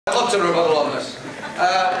I'd love to rebuttal on this.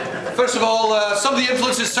 First of all, some of the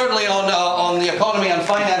influences certainly on the economy and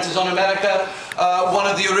finances on America. One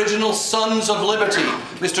of the original Sons of Liberty,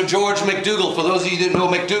 Mr. George McDougall, for those of you that know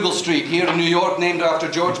McDougall Street here in New York, named after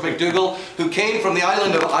George McDougall, who came from the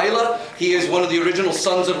island of Isla. He is one of the original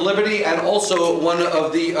Sons of Liberty and also one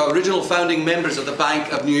of the original founding members of the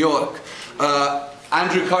Bank of New York.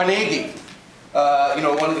 Andrew Carnegie.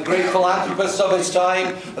 One of the great philanthropists of his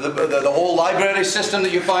time, the whole library system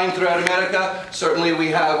that you find throughout America, certainly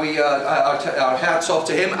our hats off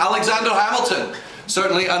to him. Alexander Hamilton,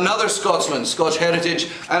 certainly another Scotsman, Scotch heritage,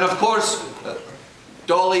 and of course,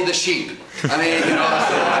 Dolly the sheep. I mean,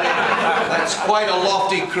 that's quite a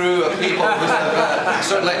lofty crew of people who have,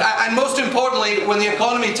 certainly, and most importantly, when the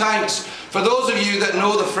economy tanks, for those of you that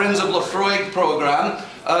know the Friends of Lefroy program,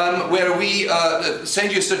 where we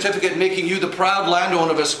send you a certificate making you the proud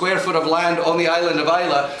landowner of a square foot of land on the island of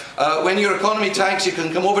Isla. When your economy tanks, you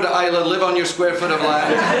can come over to Isla, live on your square foot of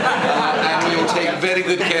land, and we'll take very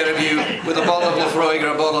good care of you with a bottle of Lefroy or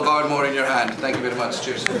a bottle of Ardmore in your hand. Thank you very much.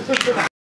 Cheers.